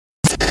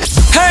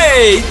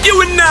Hey, you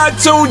are now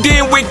tuned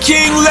in with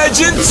King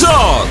Legend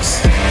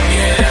Talks.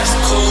 Yeah, that's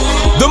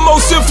cool. The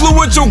most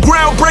influential,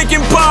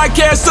 groundbreaking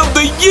podcast of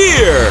the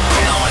year.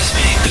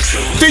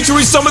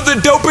 Featuring some of the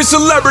dopest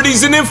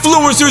celebrities and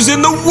influencers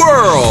in the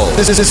world.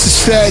 This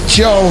is Fat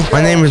Joe.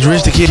 My name is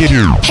Rich the Kid.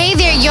 Hey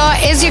there, y'all.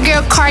 It's your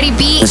girl Cardi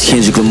B. It's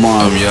Kendrick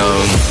Lamar. I'm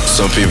young.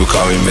 Some people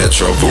call me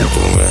Metro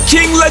Boo-Boo, man.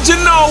 King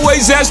Legend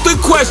always asks the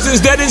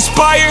questions that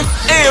inspire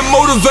and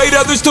motivate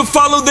others to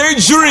follow their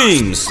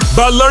dreams.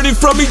 By learning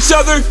from each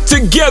other,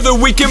 together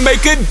we can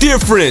make a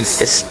difference.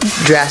 It's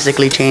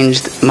drastically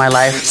changed my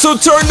life. So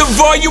turn the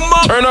volume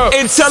up,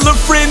 and tell a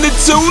friend to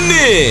tune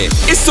in.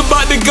 It's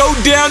about to go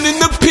down in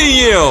the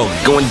PM.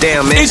 Going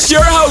down, man. It's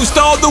your host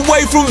all the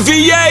way from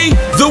VA,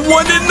 the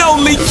one and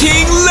only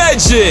King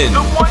Legend.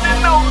 The one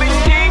and only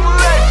King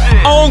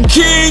Legend. On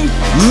King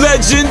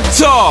Legend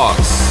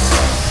Talks.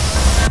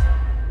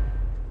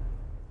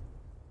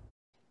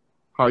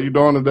 How you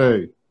doing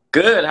today?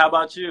 Good. How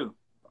about you?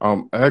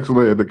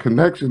 Excellent. The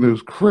connection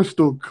is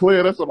crystal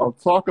clear. That's what I'm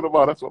talking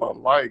about. That's what I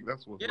like.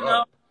 That's what's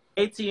up.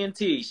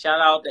 AT&T.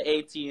 Shout out to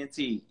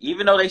AT&T.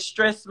 Even though they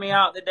stressed me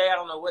out today, I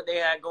don't know what they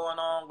had going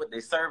on with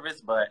their service,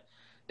 but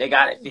they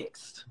got it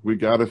fixed. We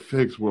got it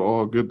fixed. We're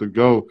all good to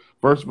go.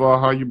 First of all,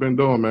 how you been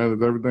doing, man?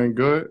 Is everything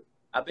good?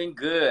 I've been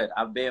good.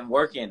 I've been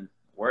working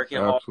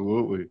hard.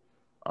 Absolutely.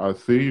 I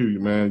see you,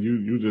 man.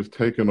 You just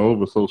taking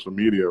over social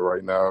media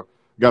right now.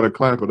 You got to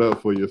clap it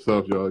up for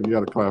yourself, y'all. You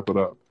got to clap it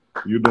up.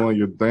 You're doing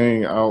your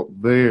thing out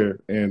there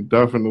and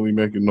definitely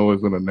making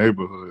noise in the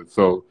neighborhood.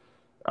 So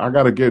I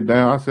got to get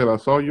down. I said, I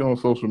saw you on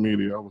social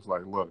media. I was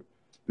like, look,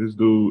 this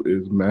dude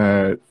is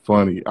mad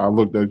funny. I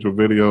looked at your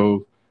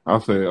videos. I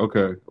said,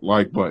 okay,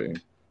 like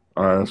button.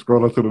 All right, I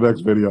scroll up to the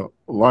next video,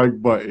 like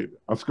button.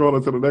 I scroll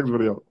up to the next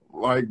video,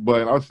 like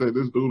button. I said,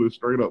 this dude is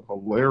straight up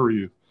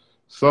hilarious.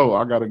 So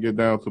I got to get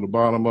down to the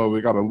bottom of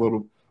it. Got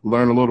to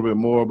learn a little bit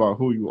more about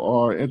who you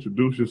are.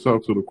 Introduce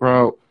yourself to the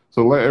crowd.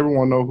 So let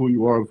everyone know who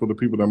you are for the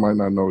people that might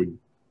not know you.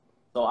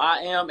 So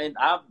I'm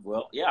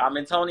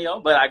Antonio,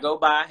 but I go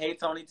by Hey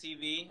Tony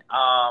TV.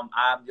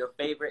 I'm your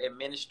favorite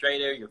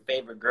administrator, your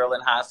favorite girl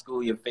in high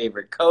school, your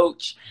favorite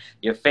coach,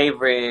 your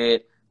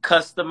favorite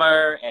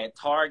customer at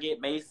Target,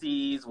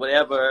 Macy's,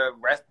 whatever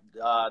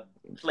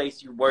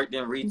place you worked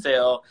in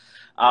retail.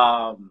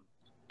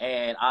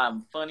 And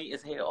I'm funny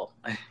as hell.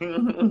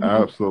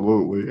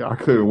 Absolutely. I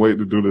couldn't wait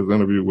to do this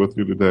interview with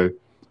you today.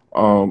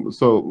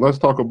 So let's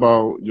talk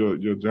about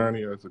your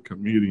journey as a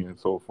comedian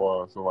so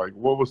far. So like,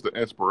 what was the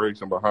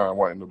inspiration behind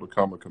wanting to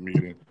become a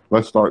comedian?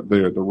 Let's start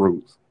there at the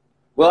roots.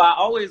 Well, I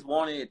always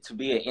wanted to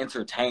be an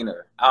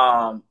entertainer.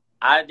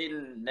 I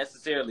didn't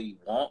necessarily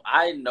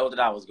I didn't know that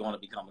I was going to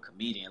become a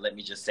comedian. Let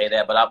me just say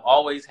that. But I've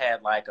always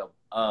had like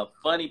a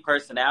funny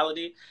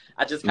personality.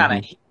 I just kind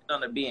of hit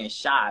under being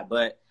shy.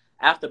 But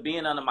after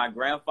being under my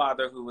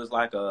grandfather, who was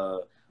like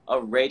a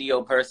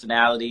radio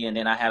personality, and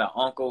then I had an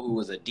uncle who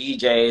was a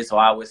DJ, so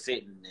I would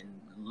sit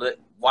and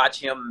watch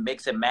him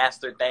mix and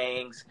master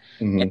things,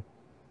 and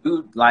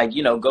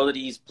go to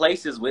these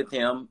places with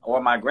him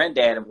or my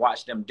granddad and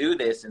watch them do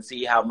this and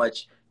see how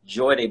much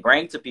joy they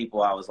bring to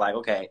people. I was like,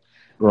 okay,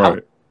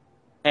 right.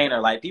 Entertainer.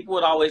 Like, people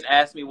would always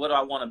ask me, what do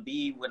I want to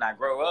be when I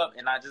grow up?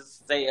 And I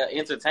just say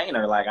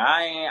entertainer. Like,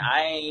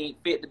 I ain't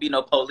fit to be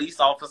no police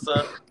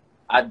officer.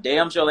 I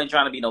damn sure ain't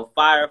trying to be no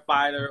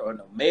firefighter or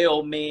no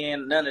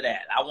mailman, none of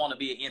that. I want to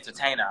be an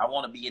entertainer. I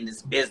want to be in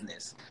this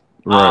business.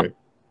 Right.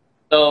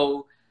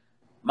 So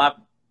my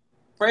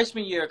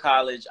freshman year of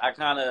college, I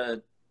kind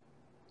of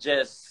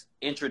just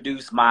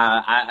introduced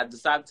I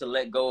decided to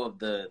let go of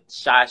the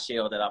shy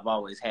shell that I've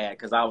always had,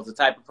 because I was the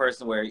type of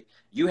person where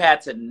you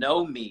had to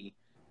know me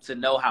to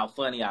know how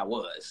funny I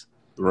was.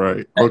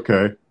 Right.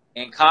 Okay.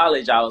 In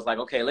college, I was like,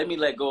 okay, let me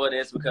let go of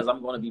this, because I'm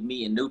going to be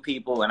meeting new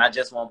people, and I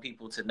just want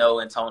people to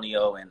know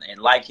Antonio and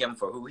like him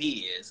for who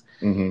he is.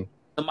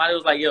 Somebody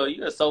was like, yo,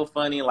 you are so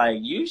funny. Like,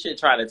 you should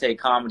try to take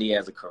comedy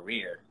as a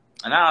career.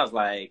 And I was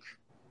like,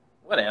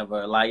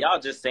 whatever. Like, y'all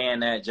just saying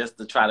that just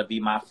to try to be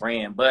my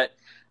friend. But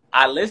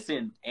I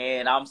listened,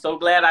 and I'm so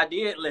glad I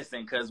did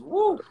listen, because,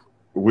 woo.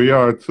 We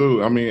are,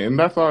 too. I mean, and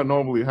that's how it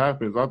normally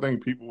happens. I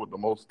think people with the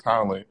most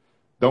talent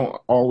don't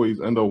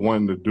always end up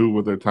wanting to do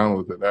what they're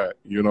talented at.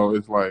 You know,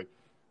 it's like,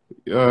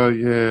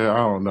 yeah, I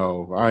don't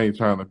know. I ain't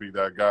trying to be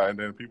that guy. And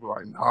then people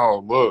are like,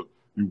 no, look,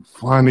 you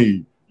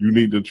funny. You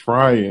need to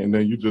try it. And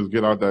then you just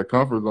get out that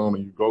comfort zone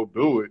and you go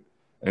do it.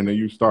 And then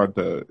you start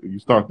to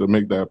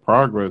make that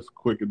progress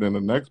quicker than the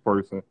next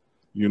person.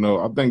 You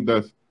know, I think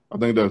that's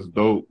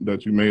dope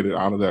that you made it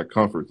out of that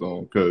comfort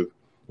zone, because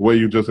the way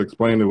you just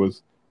explained it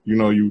was, you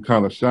know, you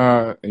kind of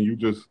shy and you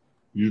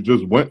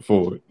just went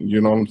for it.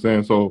 You know what I'm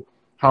saying? So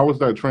how was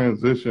that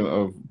transition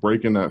of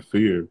breaking that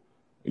fear,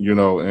 you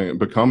know, and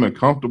becoming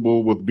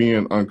comfortable with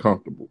being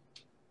uncomfortable?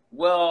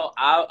 Well,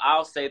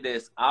 I'll say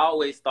this. I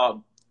always thought,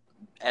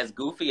 as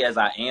goofy as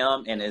I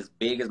am and as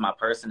big as my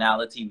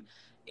personality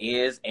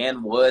is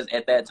and was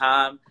at that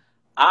time,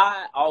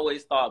 I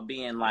always thought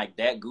being like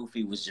that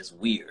goofy was just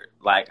weird.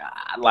 Like,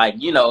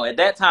 you know, at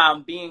that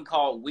time, being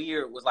called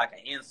weird was like an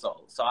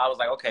insult. So I was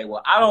like, okay,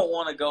 well, I don't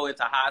want to go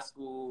into high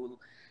school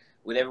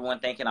with everyone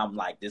thinking I'm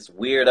like this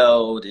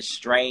weirdo, this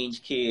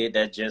strange kid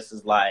that just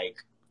is like,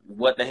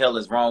 what the hell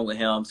is wrong with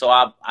him? So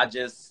I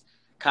just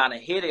kind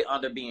of hid it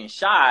under being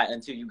shy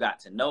until you got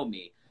to know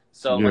me.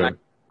 So when I got to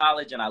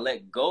college and I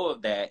let go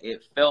of that,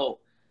 it felt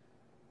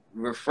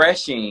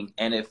refreshing,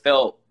 and it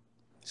felt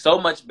so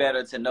much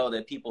better to know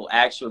that people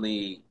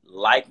actually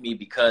like me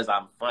because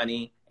I'm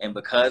funny and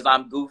because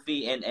I'm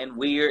goofy and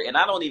weird. And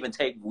I don't even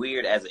take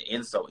weird as an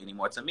insult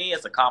anymore. To me,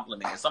 it's a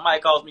compliment. If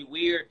somebody calls me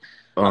weird,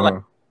 I'm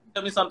like,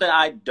 tell me something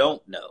I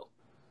don't know.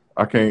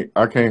 I can't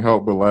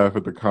help but laugh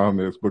at the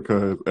comments,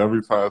 because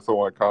every time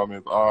someone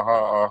comments,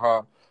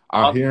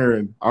 I'm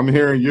hearing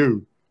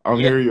you. I'm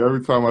hearing you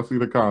every time I see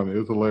the comment.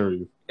 It's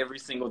hilarious. Every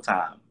single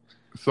time.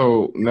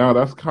 So now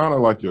that's kind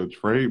of like your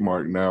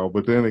trademark now.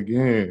 But then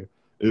again,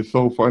 it's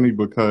so funny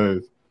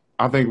because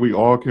I think we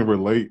all can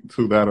relate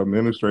to that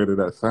administrator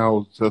that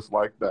sounds just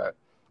like that.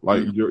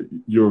 Like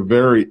you're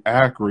very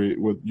accurate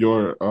with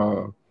your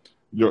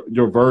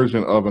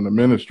version of an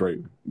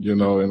administrator, you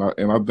know,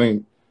 and I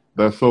think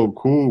that's so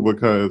cool,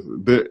 because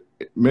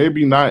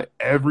maybe not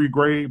every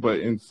grade, but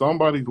in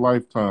somebody's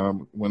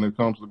lifetime, when it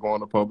comes to going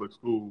to public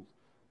schools,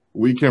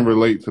 we can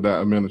relate to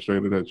that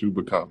administrator that you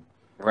become.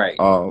 Right.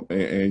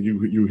 And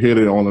you hit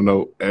it on the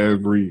note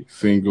every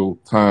single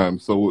time.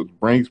 So it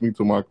brings me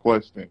to my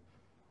question.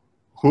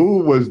 Who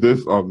was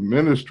this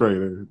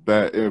administrator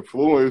that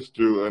influenced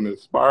you and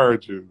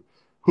inspired you?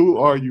 Who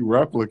are you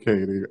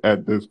replicating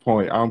at this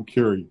point? I'm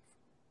curious.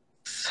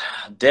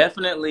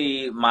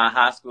 Definitely my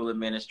high school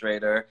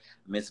administrator,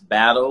 Miss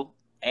Battle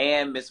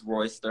and Miss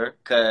Royster,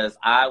 because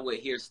I would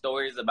hear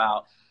stories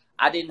about,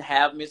 I didn't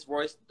have Miss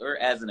Royster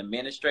as an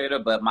administrator,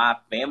 but my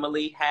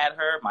family had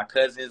her, my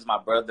cousins, my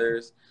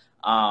brothers.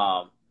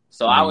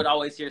 So I would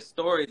always hear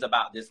stories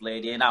about this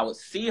lady, and I would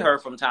see her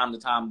from time to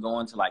time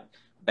going to like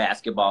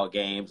basketball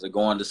games or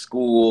going to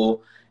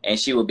school, and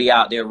she would be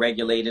out there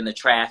regulating the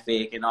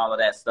traffic and all of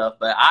that stuff.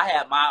 But I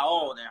had my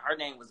own, and her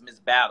name was Miss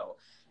Battle.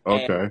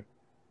 Okay.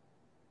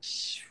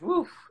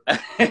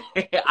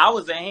 I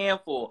was a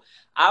handful.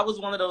 I was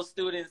one of those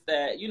students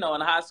that, you know,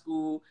 in high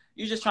school,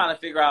 you're just trying to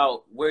figure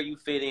out where you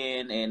fit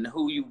in and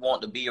who you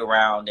want to be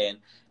around. And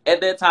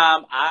at that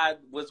time, I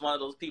was one of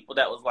those people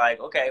that was like,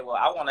 okay, well,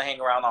 I want to hang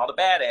around all the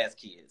badass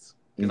kids.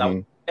 Because I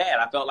was bad.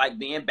 I felt like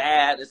being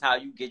bad is how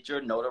you get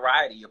your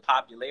notoriety, your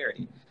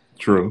popularity.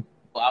 True.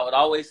 Well, I would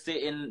always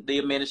sit in the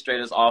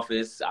administrator's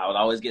office. I would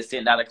always get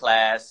sent out of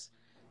class.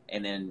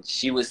 And then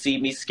she would see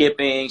me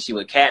skipping. She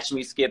would catch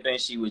me skipping.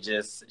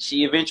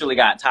 She eventually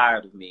got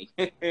tired of me.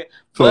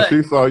 So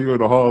she saw you in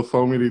the hall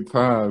so many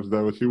times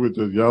that she would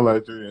just yell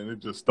at you, and it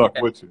just stuck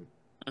with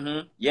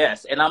you.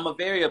 Yes. And I'm a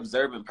very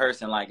observant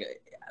person. Like,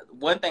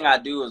 one thing I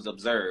do is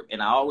observe,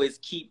 and I always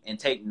keep and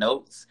take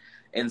notes.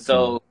 And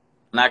so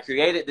when I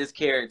created this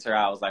character,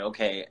 I was like,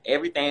 okay,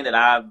 everything that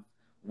I've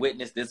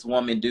witnessed this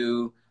woman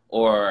do,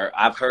 or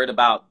I've heard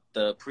about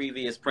the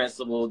previous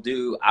principal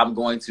do, I'm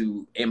going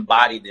to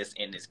embody this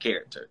in this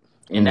character.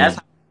 And that's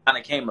how it kind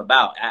of came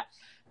about. I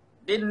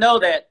didn't know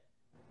that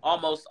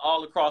almost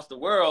all across the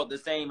world, the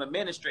same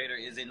administrator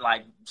is in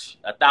like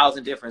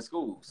 1,000 different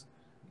schools.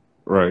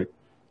 Right.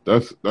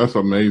 That's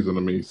amazing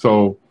to me.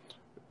 So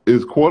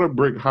is Quarter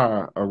Brick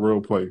High a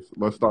real place?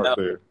 Let's start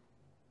there.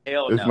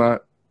 Hell it's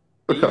not.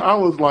 I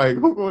was like,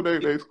 who gonna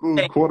name their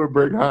school Quarter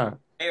Brick High?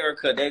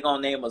 America, they're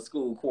gonna name a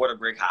school Quarter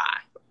Brick High.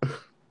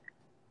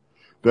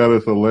 That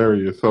is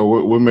hilarious. So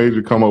what made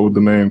you come up with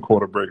the name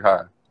Quarter Brick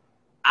High?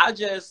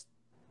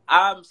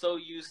 I'm so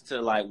used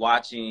to like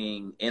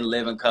watching In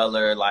Living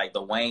Color, like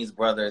the Wayans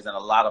brothers and a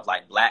lot of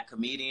like black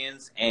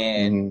comedians.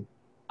 And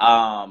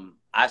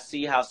I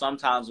see how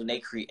sometimes when they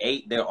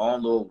create their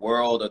own little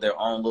world or their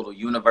own little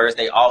universe,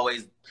 they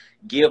always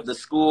give the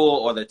school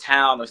or the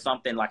town or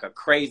something like a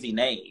crazy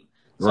name.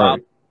 So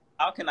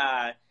how can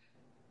I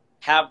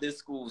have this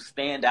school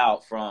stand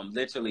out from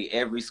literally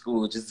every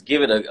school? Just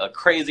give it a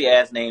crazy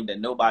ass name that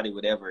nobody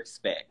would ever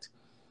expect.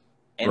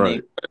 And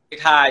then Big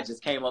High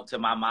just came up to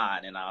my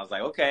mind, and I was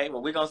like, okay,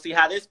 well, we're gonna see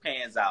how this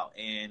pans out.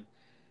 And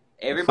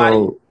everybody,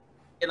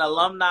 an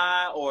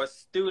alumni or a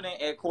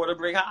student at Quarter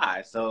Brick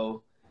High,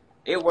 so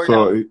it worked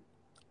out.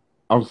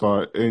 I'm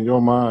sorry, in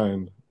your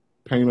mind,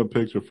 paint a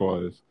picture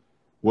for us.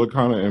 What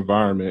kind of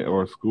environment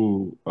or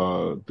school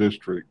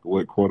district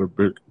would Quarter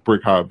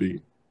Brick High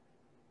be?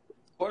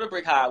 Quarter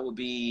Brick High would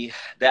be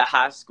that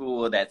high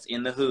school that's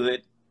in the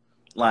hood.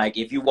 Like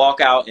if you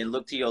walk out and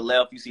look to your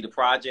left, you see the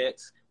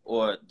projects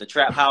or the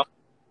trap house.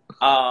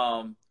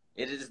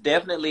 It is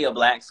definitely a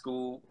black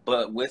school,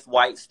 but with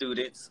white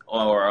students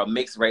or a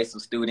mixed race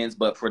of students,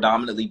 but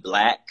predominantly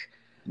black.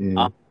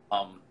 Kind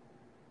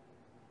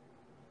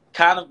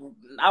of,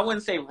 I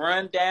wouldn't say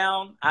run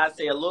down. I'd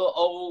say a little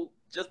old,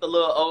 just a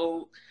little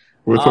old.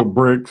 With some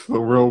bricks,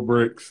 some real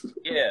bricks.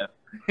 Yeah.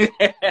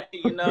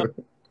 You know?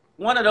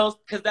 One of those,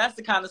 because that's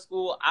the kind of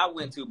school I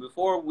went to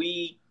before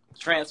we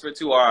transferred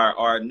to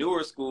our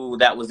newer school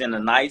that was in the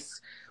nice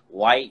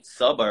white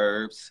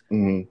suburbs.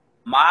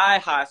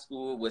 My high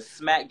school was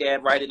smack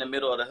dab right in the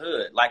middle of the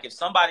hood. Like if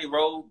somebody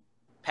rode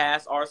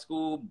past our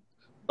school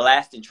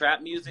blasting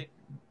trap music,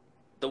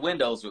 the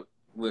windows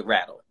with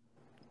Rattle.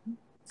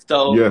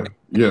 So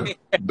Yeah,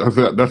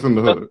 that's in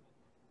the hood.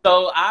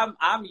 So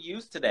I'm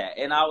used to that,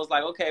 and I was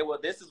like, okay, well,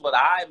 this is what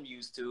I'm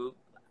used to.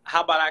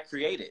 How about I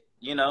create it?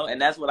 You know,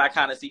 and that's what I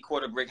kind of see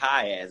Quarter Brick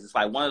High as. It's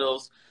like one of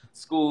those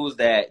schools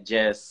that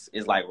just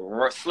is like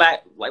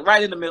slack, like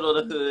right in the middle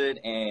of the hood,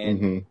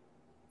 and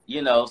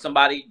you know,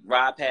 somebody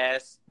ride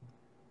past,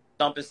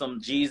 thumping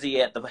some Jeezy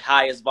at the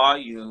highest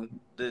volume,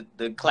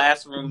 the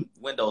classroom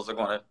windows are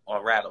gonna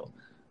rattle.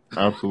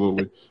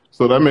 Absolutely.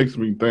 So that makes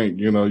me think,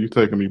 you know, you're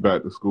taking me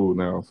back to school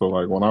now. So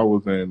like when I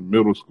was in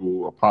middle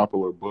school, a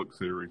popular book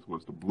series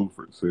was the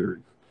Blueford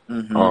series.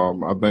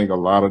 I think a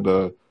lot of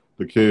the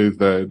kids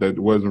that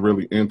wasn't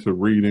really into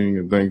reading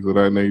and things of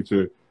that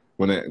nature,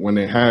 when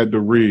they had to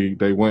read,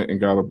 they went and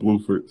got a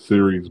Blueford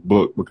series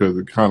book because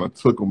it kind of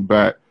took them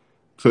back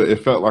to,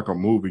 it felt like a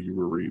movie you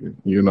were reading,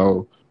 you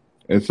know.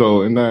 And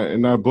so in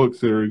that book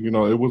series, you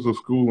know, it was a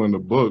school in the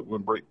book.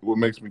 What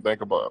makes me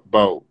think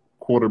about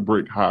Quarter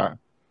Brick High.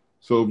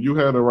 So if you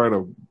had to write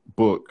a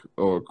book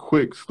or a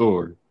quick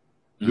story,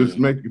 just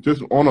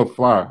on a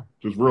fly,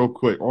 just real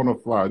quick on a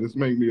fly, just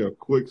make me a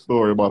quick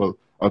story about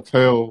a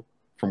tale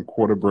from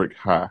Quarter Brick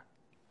High.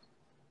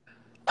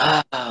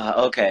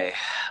 Okay.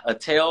 A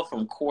tale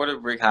from Quarter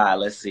Brick High.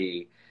 Let's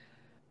see.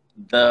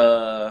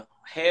 The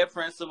head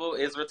principal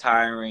is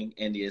retiring,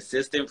 and the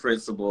assistant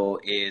principal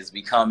is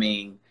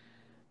becoming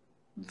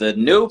the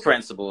new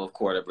principal of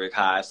Quarter Brick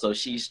High. So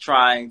she's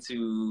trying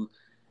to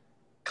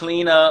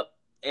clean up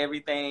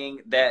everything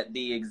that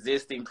the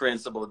existing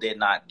principal did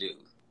not do.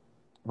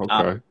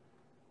 Okay.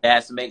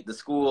 That's to make the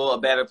school a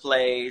better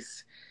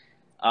place,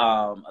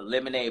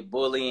 eliminate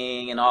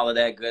bullying and all of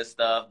that good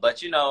stuff.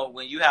 But, you know,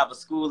 when you have a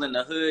school in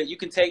the hood, you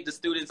can take the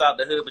students out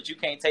the hood, but you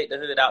can't take the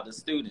hood out the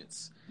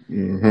students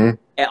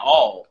at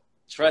all.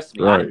 Trust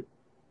me. Right.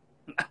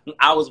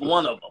 I was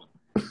one of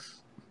them.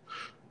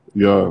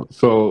 Yeah.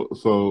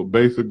 So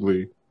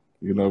basically,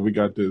 you know, we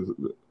got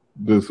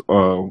this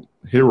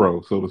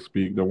hero, so to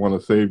speak, that want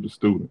to save the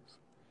students.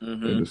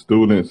 And the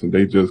students, and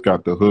they just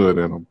got the hood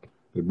in them.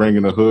 They're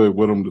bringing the hood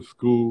with them to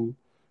school.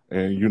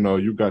 And, you know,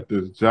 you got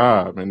this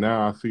job. And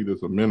now I see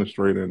this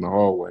administrator in the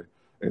hallway.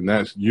 And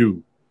that's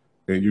you.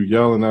 And you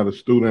yelling at a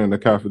student in the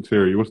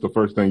cafeteria. What's the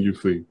first thing you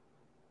see?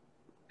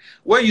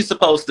 Where are you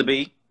supposed to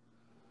be?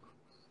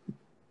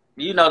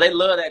 You know, they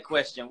love that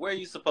question. Where are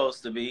you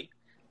supposed to be?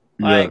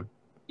 Like,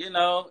 you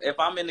know, if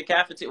I'm in the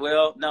cafeteria,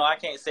 well, no, I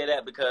can't say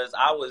that because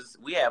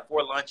we had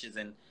 4 lunches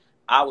and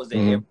I was at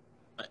every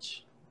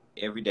lunch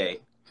every day.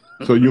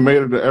 So you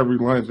made it to every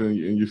lunch and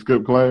you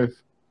skipped class?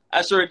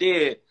 I sure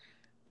did.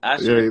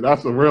 Yeah,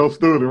 that's a real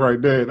student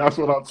right there. That's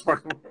what I'm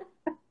talking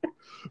about.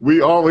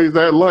 We always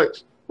at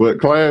lunch, but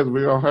class,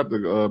 we don't have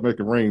to make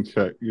a rain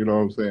check. You know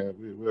what I'm saying?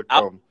 We'll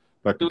come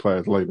back to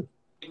class later.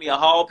 Give me a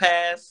hall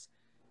pass.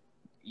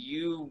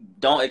 You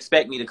don't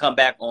expect me to come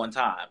back on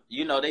time.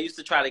 You know, they used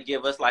to try to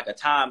give us like a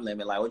time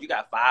limit. Like, well, you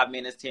got 5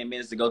 minutes, 10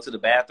 minutes to go to the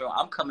bathroom.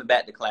 I'm coming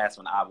back to class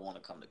when I want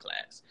to come to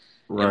class.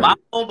 Right. If my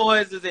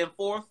homeboys is in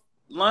 4th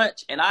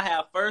lunch and I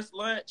have 1st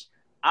lunch,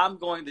 I'm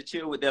going to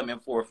chill with them in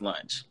 4th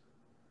lunch.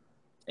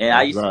 And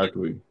I used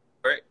to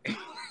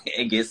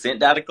and get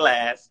sent out of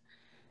class.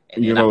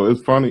 And you know,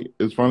 it's funny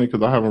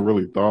because I haven't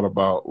really thought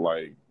about,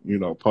 like, you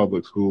know,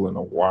 public school in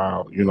a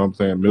while. You know what I'm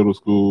saying? Middle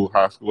school,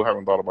 high school, I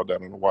haven't thought about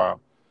that in a while.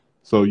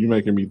 So you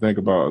making me think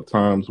about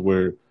times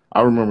where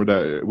I remember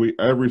that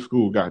every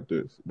school got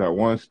this, that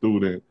one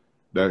student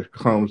that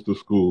comes to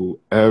school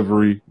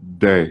every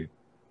day,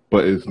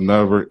 but is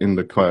never in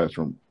the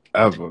classroom,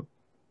 ever.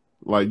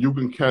 Like, you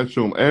can catch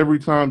them every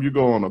time you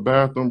go on a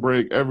bathroom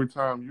break, every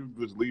time you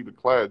just leave the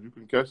class, you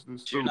can catch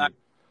this student,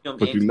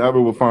 but you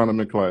never will find them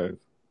in class.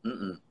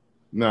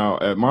 Now,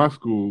 at my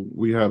school,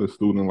 we had a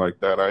student like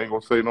that. I ain't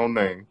going to say no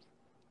names,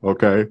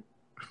 okay?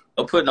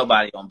 Don't put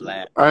nobody on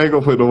blast. I ain't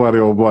going to put nobody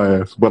on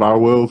blast, but I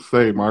will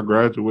say my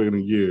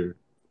graduating year,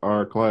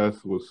 our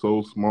class was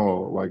so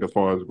small, like as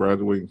far as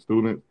graduating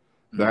students,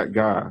 that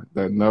guy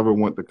that never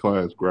went to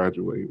class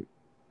graduated.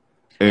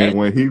 And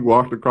when he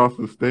walked across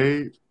the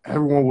stage,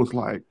 everyone was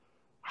like,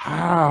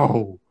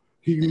 how?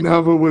 He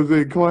never was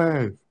in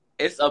class.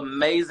 It's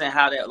amazing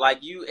how that,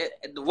 like,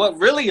 what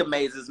really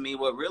amazes me,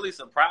 what really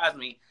surprised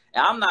me,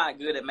 and I'm not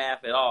good at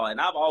math at all, and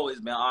I've always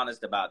been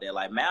honest about that.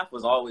 Like, math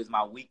was always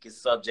my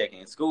weakest subject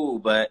in school,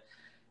 but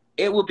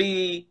it would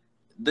be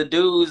the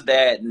dudes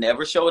that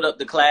never showed up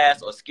to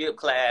class or skipped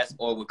class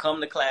or would come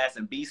to class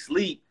and be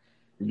asleep.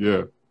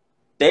 Yeah.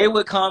 They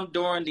would come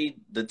during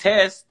the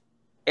test,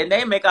 and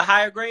they make a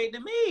higher grade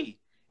than me.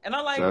 And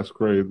I'm like, that's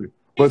crazy.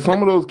 But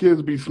some of those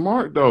kids be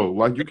smart, though.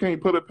 Like, you can't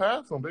put it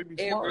past them. They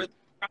be smart. It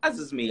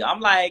surprises me.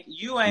 I'm like,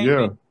 you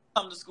ain't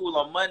come to school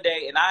on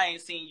Monday, and I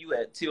ain't seen you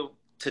till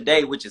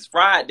today, which is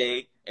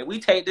Friday, and we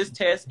take this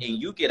test,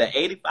 and you get an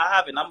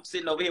 85, and I'm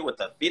sitting over here with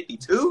a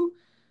 52?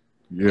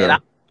 Yeah. And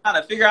I'm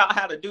trying to figure out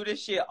how to do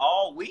this shit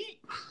all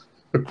week?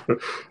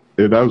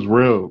 Yeah, that's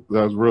real.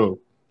 That's real.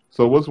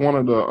 So what's one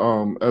of the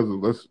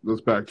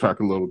let's backtrack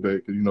a little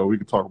bit, because, you know, we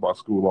could talk about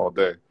school all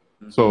day.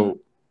 So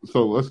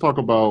let's talk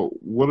about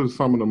what are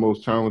some of the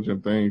most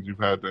challenging things you've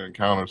had to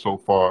encounter so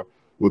far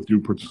with you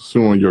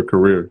pursuing your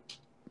career?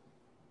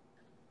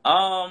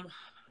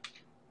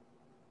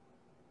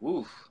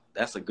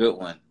 That's a good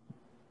one.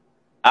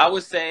 I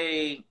would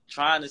say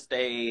trying to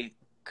stay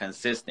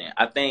consistent.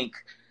 I think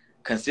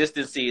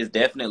consistency is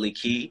definitely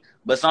key,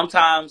 but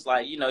sometimes,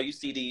 like, you know, you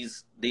see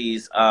these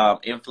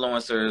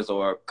influencers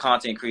or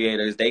content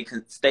creators, they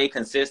can stay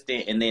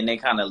consistent and then they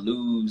kind of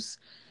lose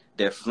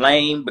their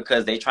flame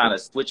because they trying to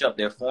switch up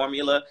their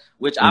formula,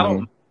 which I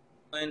don't.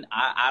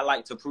 I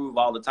like to prove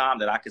all the time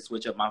that I can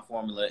switch up my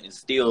formula and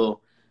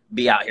still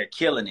be out here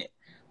killing it.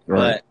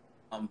 Right.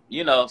 But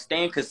you know,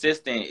 staying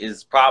consistent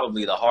is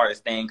probably the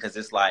hardest thing, because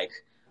it's like,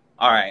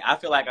 all right, I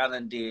feel like I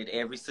done did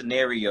every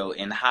scenario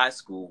in high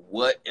school.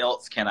 What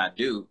else can I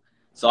do?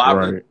 So I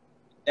would sit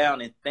down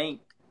and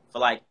think for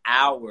like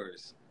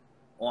hours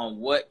on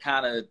what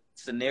kind of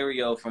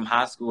scenario from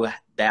high school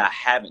that I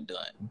haven't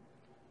done.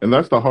 And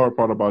that's the hard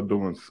part about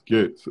doing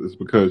skits, is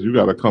because you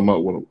got to come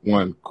up with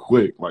one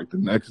quick, like the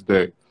next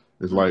day.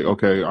 It's like,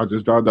 okay, I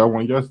just dropped that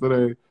one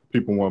yesterday.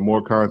 People want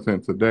more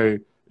content today.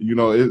 You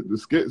know, the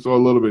skits are a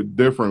little bit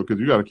different because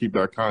you got to keep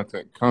that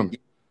content coming.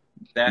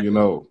 Exactly. You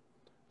know,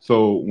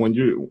 so when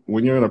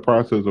you're in a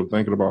process of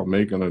thinking about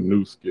making a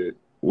new skit,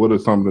 what are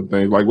some of the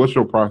things? Like, what's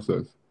your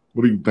process?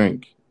 What do you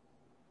think?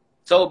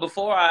 So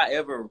before I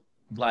ever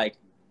like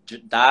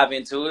dive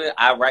into it,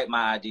 I write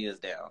my ideas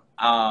down.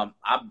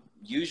 I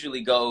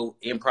usually go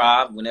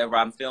improv whenever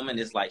I'm filming.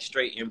 It's like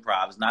straight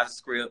improv. It's not a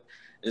script.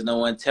 There's no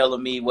one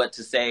telling me what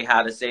to say,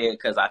 how to say it,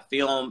 because I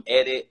film,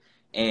 edit,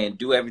 and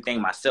do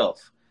everything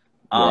myself.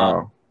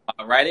 Wow.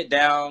 I write it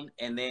down,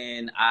 and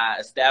then I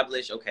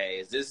establish, okay,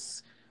 is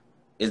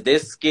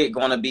this skit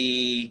going to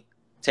be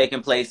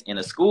taking place in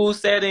a school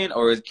setting,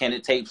 or can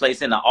it take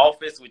place in the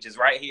office, which is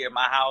right here in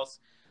my house,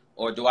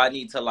 or do I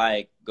need to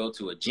like go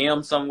to a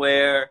gym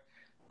somewhere?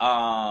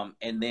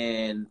 And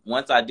then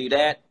once I do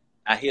that,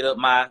 I hit up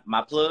my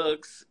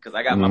plugs, because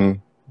I got my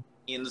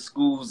in the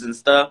schools and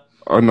stuff.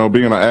 Oh, no,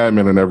 being an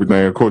admin and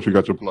everything, of course you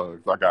got your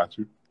plugs. I got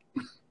you.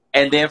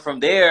 And then from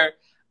there,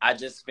 I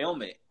just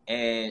film it.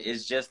 And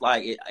it's just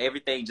like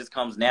everything just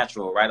comes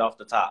natural right off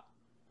the top.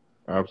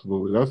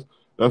 Absolutely.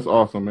 That's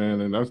awesome,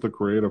 man. And that's the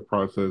creative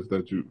process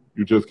that you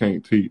just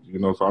can't teach, you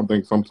know. So I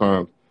think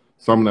sometimes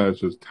some of that is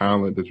just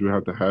talent that you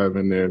have to have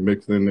in there,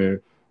 mixed in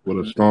there with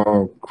a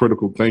strong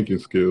critical thinking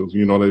skills,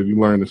 you know, that you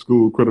learn in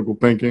school, critical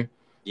thinking.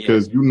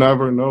 Because you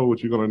never know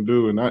what you're going to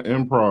do. And that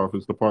improv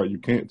is the part you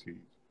can't teach.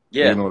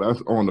 Yeah. You know,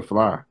 that's on the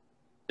fly.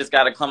 It's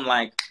got to come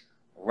like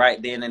right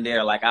then and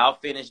there. Like I'll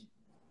finish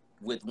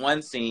with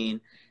one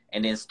scene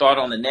and then start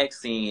on the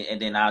next scene.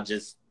 And then I'll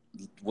just,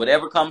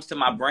 whatever comes to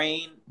my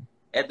brain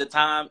at the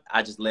time,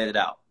 I just let it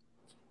out.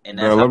 And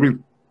that's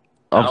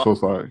I'm so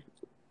sorry.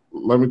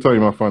 Let me tell you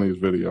my funniest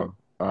video.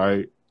 All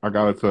right. I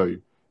got to tell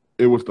you,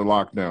 it was the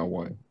lockdown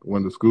one.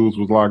 When the schools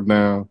was locked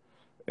down.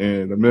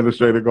 And the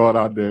administrator going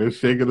out there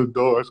shaking the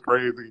door. It's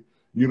crazy.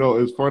 You know,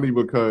 it's funny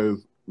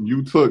because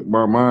you took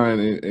my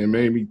mind and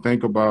made me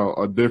think about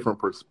a different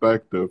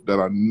perspective that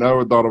I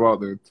never thought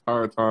about the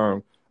entire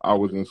time I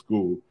was in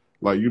school.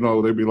 Like, you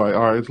know, they'd be like,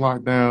 all right, it's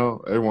locked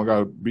down. Everyone got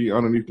to be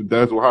underneath the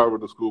desk or however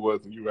the school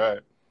was and you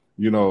at,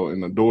 you know,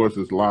 and the doors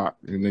is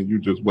locked. And then you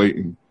just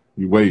waiting.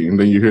 You wait. And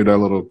then you hear that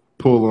little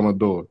pull on the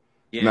door.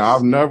 Yes. Now,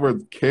 I've never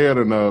cared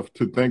enough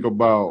to think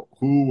about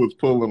who was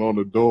pulling on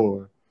the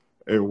door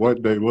and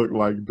what they look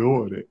like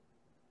doing it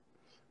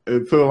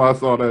until I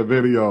saw that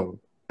video.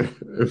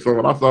 And so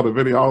when I saw the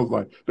video, I was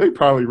like, they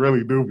probably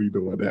really do be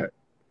doing that.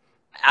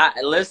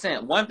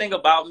 Listen, one thing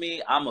about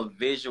me, I'm a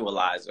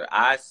visualizer.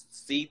 I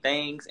see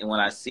things, and when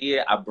I see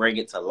it, I bring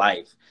it to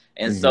life.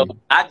 And so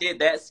I did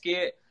that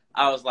skit.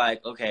 I was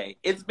like, okay,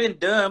 it's been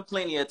done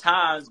plenty of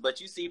times, but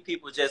you see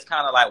people just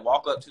kind of like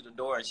walk up to the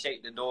door and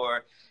shake the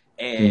door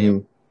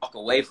and walk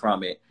away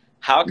from it.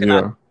 How can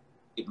I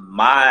get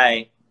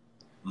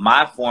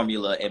my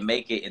formula and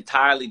make it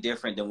entirely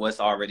different than what's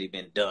already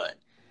been done?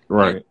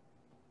 Right. And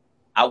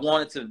I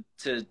wanted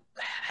to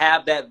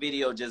have that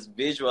video just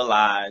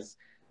visualize,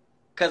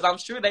 because I'm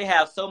sure they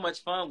have so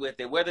much fun with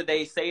it, whether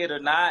they say it or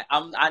not.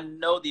 I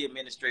know the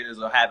administrators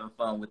are having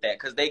fun with that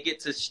because they get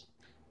to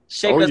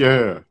shake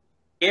us,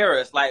 scare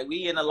us like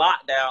we in a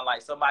lockdown,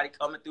 like somebody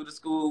coming through the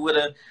school with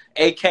a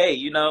AK,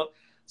 you know.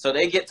 So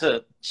they get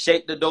to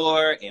shake the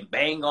door and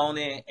bang on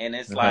it, and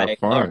it's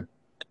like, let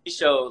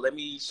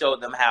me show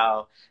them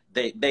how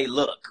they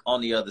look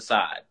on the other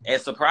side.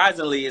 And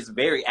surprisingly, it's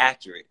very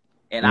accurate.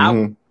 And I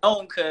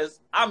know because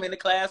I'm in the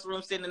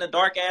classroom sitting in a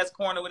dark ass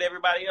corner with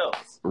everybody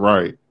else.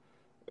 Right.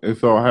 And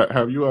so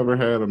have you ever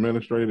had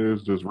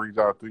administrators just reach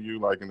out to you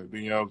like in the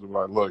DMs and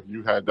like, look,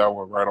 you had that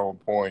one right on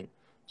point,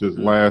 just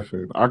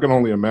laughing? I can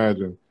only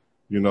imagine,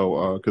 you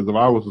know, because if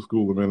I was a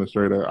school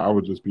administrator, I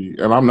would just be,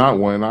 and I'm not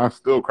one, I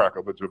still crack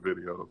up at your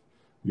videos.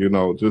 You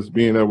know, just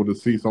being able to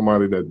see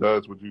somebody that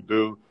does what you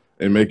do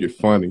and make it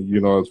funny,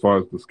 you know, as far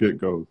as the skit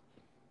goes.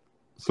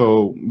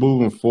 So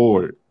moving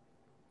forward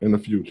in the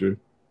future,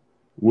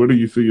 where do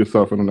you see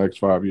yourself in the next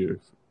 5 years?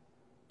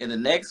 In the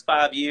next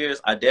 5 years,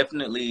 I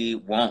definitely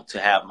want to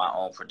have my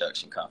own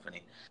production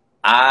company.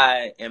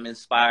 I am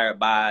inspired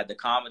by the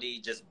comedy,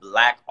 just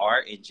black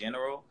art in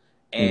general,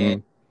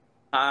 and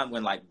time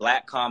when like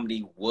black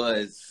comedy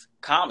was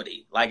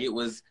comedy, like it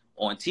was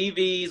on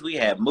TVs. We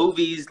had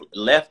movies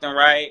left and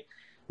right,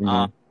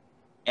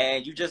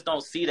 and you just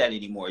don't see that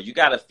anymore. You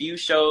got a few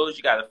shows,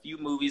 you got a few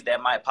movies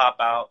that might pop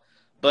out,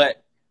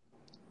 but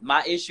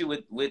my issue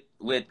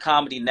with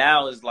comedy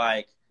now is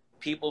like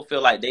people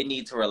feel like they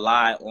need to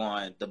rely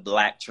on the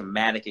black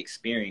traumatic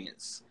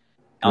experience.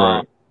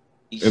 Right.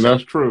 And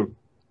that's true.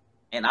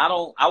 And I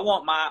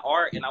want my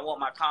art and I want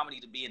my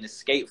comedy to be an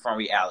escape from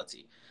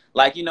reality.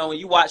 Like, you know, when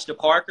you watch The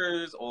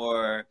Parkers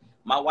or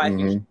my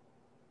wife,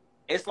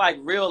 it's like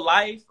real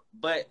life,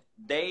 but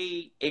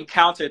they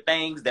encounter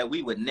things that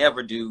we would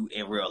never do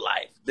in real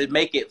life that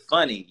make it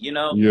funny, you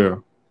know? Yeah.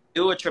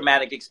 Do a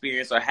traumatic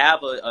experience or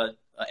have a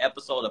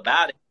episode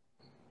about it.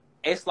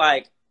 It's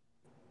like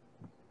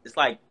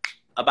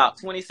about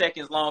 20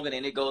 seconds long, and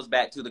then it goes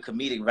back to the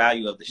comedic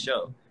value of the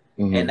show.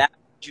 And that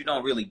you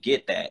don't really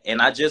get that.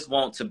 And I just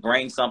want to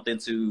bring something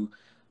to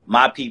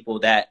my people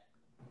that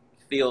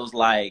feels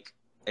like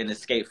an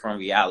escape from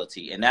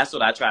reality. And that's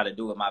what I try to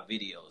do with my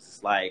videos.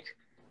 It's like,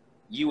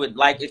 you would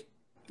like, if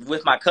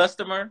with my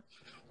customer,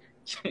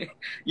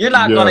 you're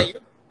not gonna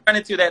run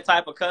into that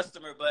type of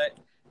customer, but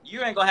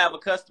you ain't gonna have a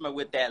customer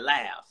with that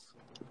laugh.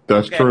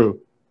 That's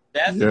true.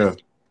 That's an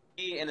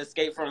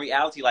escape from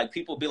reality. Like,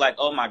 people be like,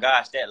 oh my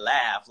gosh, that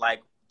laugh.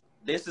 Like,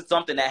 this is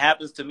something that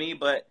happens to me,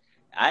 but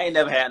I ain't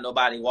never had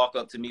nobody walk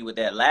up to me with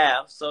that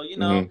laugh. So, you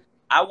know,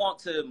 I want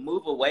to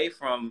move away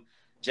from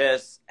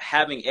just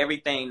having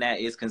everything that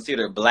is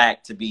considered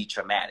black to be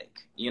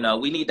traumatic. You know,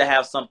 we need to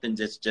have something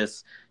that's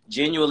just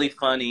genuinely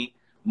funny,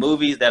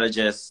 movies that are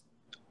just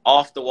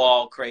off the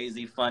wall,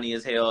 crazy, funny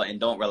as hell, and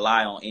don't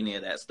rely on any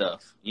of that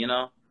stuff, you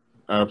know?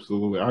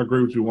 Absolutely. I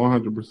agree with you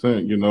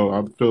 100%. You know,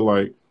 I feel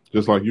like,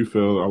 just like you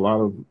feel, a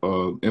lot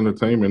of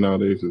entertainment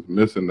nowadays is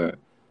missing that.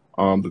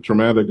 The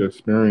traumatic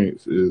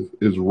experience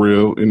is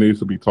real. It needs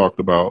to be talked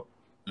about.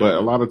 But a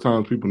lot of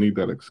times people need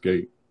that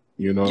escape,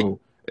 you know.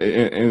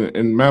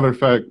 And matter of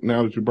fact,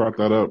 now that you brought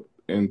that up,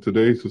 in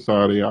today's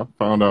society, I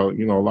found out,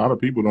 you know, a lot of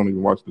people don't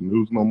even watch the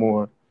news no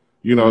more.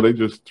 You know, they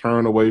just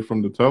turn away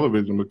from the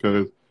television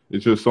because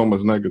it's just so much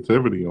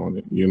negativity on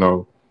it, you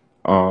know.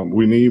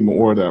 We need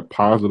more of that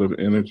positive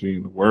energy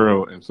in the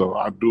world. And so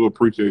I do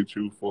appreciate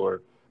you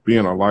for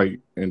being a light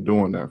and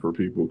doing that for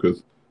people,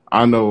 because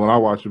I know when I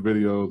watch your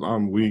videos,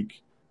 I'm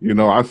weak. You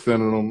know, I'm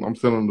sending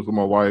them to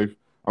my wife.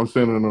 I'm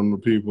sending them to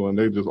people, and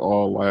they just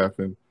all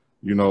laughing.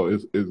 You know,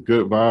 it's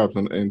good vibes.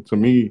 And to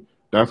me,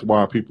 that's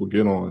why people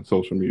get on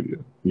social media.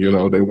 You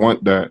know, they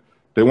want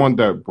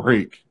that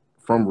break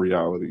from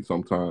reality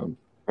sometimes.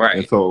 Right.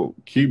 And so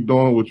keep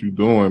doing what you're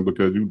doing,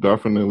 because you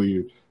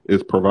definitely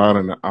is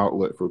providing an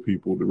outlet for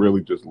people to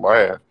really just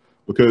laugh.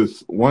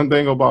 Because one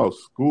thing about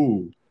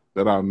school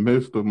that I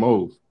miss the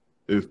most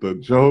is the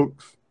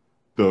jokes,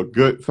 the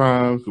good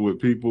times with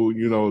people,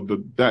 you know,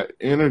 that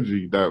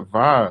energy, that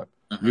vibe.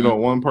 You know,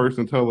 one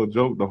person tell a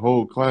joke, the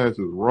whole class is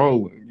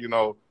rolling. You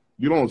know,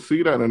 you don't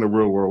see that in the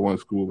real world when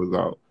school is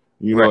out.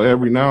 You know,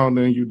 every now and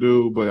then you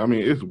do, but I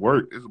mean, it's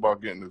work. It's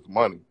about getting this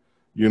money,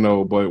 you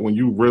know. But when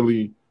you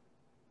really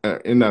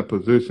in that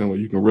position where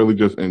you can really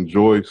just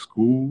enjoy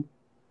school,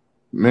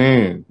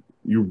 man,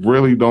 you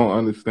really don't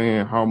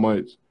understand how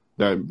much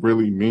that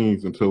really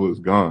means until it's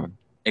gone.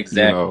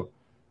 Exactly. You know?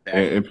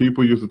 And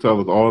people used to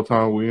tell us all the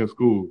time we in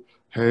school,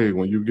 hey,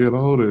 when you get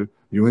older,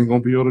 you ain't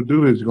going to be able to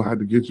do this. You're going to have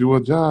to get you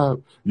a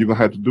job. You're going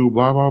to have to do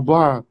blah, blah,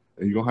 blah.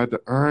 And you're going to have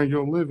to earn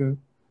your living.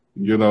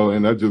 You know,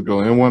 and that just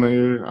go in one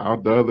ear,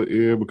 out the other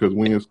ear, because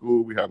we in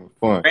school, we having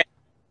fun.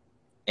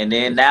 And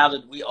then now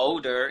that we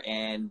older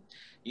and,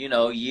 you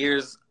know,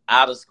 years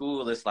out of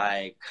school, it's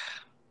like,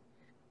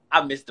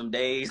 I miss them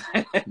days.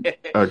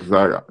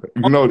 Exactly.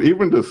 You know,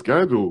 even the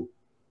schedule.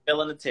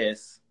 Failing the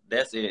test,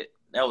 that's it.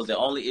 That was the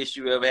only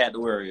issue I ever had to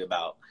worry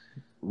about.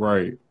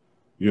 Right.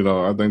 You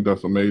know, I think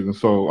that's amazing.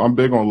 So I'm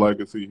big on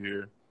legacy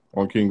here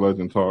on King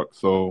Legend Talk.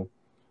 So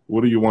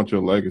what do you want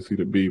your legacy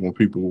to be when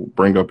people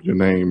bring up your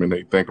name and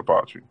they think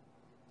about you?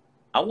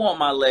 I want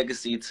my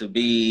legacy to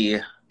be,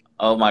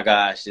 oh my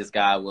gosh, this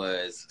guy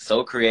was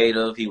so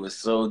creative. He was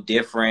so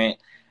different,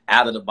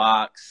 out of the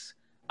box.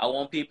 I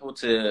want people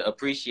to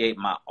appreciate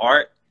my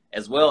art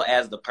as well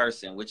as the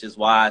person, which is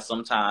why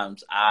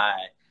sometimes I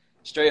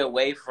stray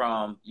away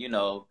from, you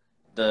know,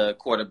 the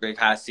Quarter Brick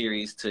High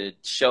series to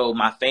show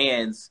my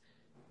fans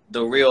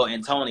the real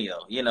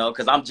Antonio, you know,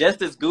 because I'm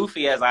just as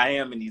goofy as I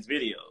am in these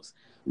videos.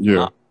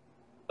 Yeah.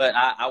 But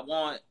I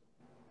want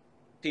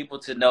people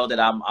to know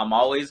that I'm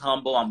always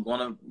humble. I'm going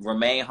to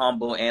remain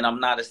humble, and I'm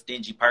not a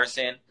stingy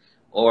person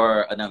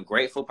or an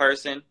ungrateful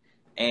person.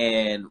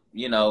 And,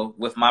 you know,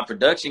 with my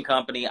production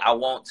company, I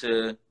want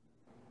to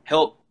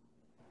help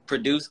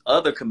produce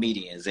other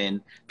comedians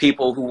and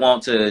people who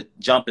want to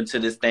jump into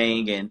this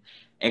thing and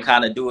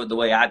kind of do it the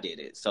way I did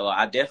it. So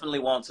I definitely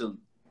want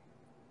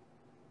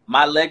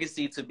my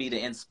legacy to be to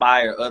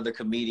inspire other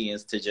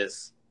comedians to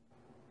just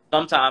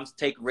sometimes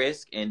take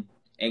risk and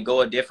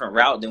go a different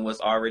route than what's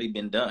already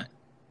been done.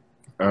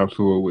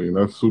 Absolutely.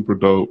 That's super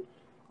dope.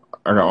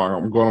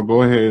 I'm going to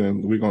go ahead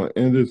and we're going to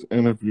end this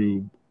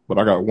interview, but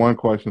I got one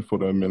question for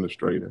the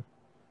administrator.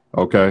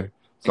 Okay?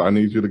 So I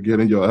need you to get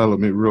in your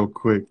element real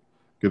quick,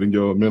 get in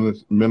your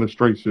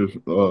administrative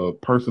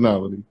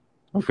personality.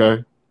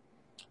 Okay?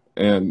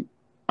 And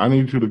I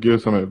need you to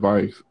give some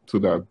advice to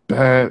that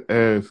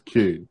badass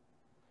kid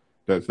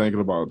that's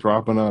thinking about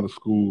dropping out of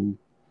school,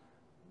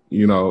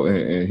 you know,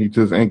 and he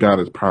just ain't got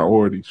his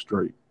priorities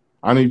straight.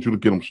 I need you to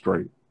get him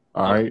straight.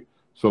 All right?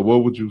 So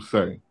what would you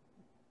say?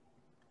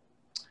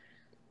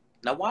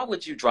 Now, why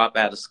would you drop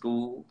out of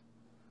school?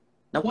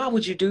 Now, why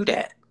would you do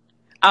that?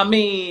 I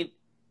mean,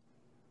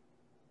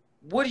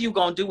 what are you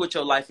going to do with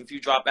your life if you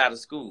drop out of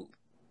school?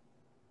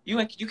 You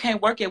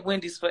can't work at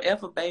Wendy's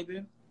forever,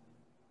 baby.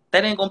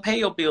 That ain't going to pay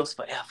your bills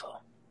forever.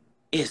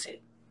 Is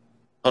it?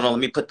 Hold on, let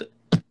me put the...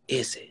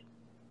 Is it?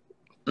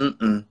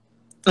 Mm-mm.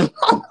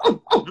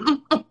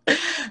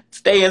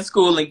 Stay in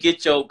school and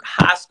get your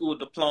high school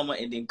diploma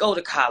and then go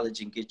to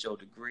college and get your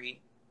degree.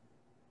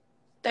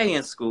 Stay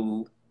in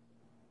school.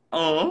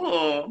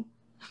 Well,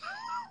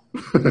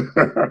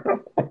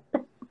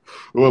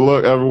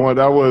 look, everyone,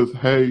 that was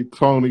Hey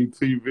Tony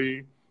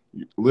TV.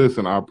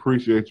 Listen, I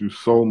appreciate you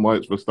so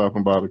much for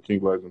stopping by the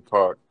King Legend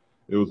Talk.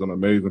 It was an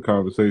amazing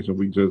conversation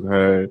we just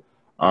had.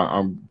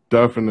 I'm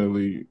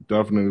definitely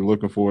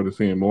looking forward to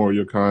seeing more of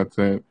your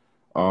content.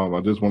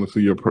 I just want to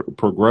see you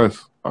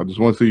progress. I just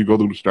want to see you go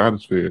through the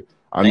stratosphere.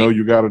 I know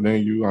you got it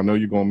in you. I know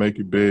you're going to make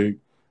it big.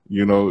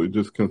 You know,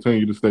 just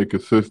continue to stay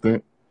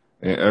consistent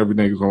and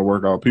everything is going to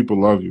work out.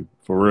 People love you,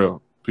 for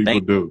real. People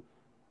do.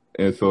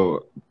 And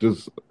so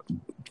just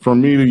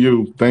from me to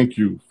you, thank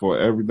you for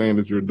everything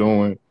that you're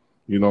doing,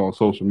 you know, on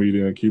social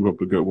media, and keep up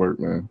the good work,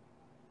 man.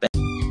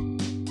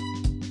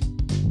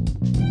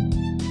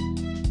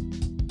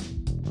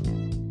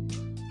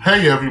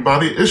 Hey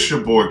everybody, it's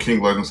your boy King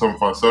Legend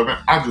 757.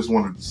 I just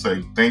wanted to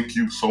say thank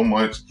you so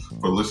much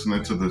for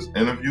listening to this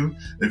interview.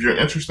 If you're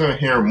interested in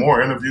hearing more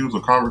interviews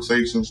or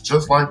conversations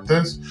just like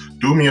this,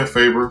 do me a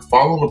favor,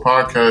 follow the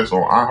podcast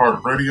on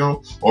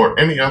iHeartRadio or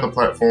any other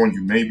platform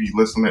you may be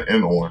listening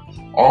in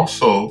on.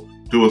 Also,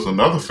 do us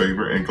another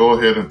favor and go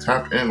ahead and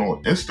tap in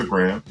on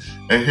Instagram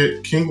and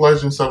hit King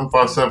Legend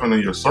 757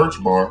 in your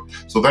search bar,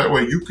 so that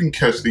way you can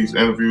catch these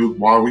interviews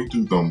while we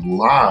do them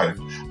live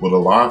with a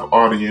live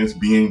audience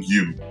being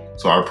you.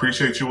 So I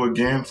appreciate you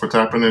again for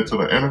tapping into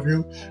the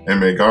interview, and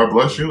may God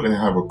bless you and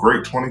have a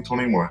great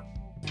 2021.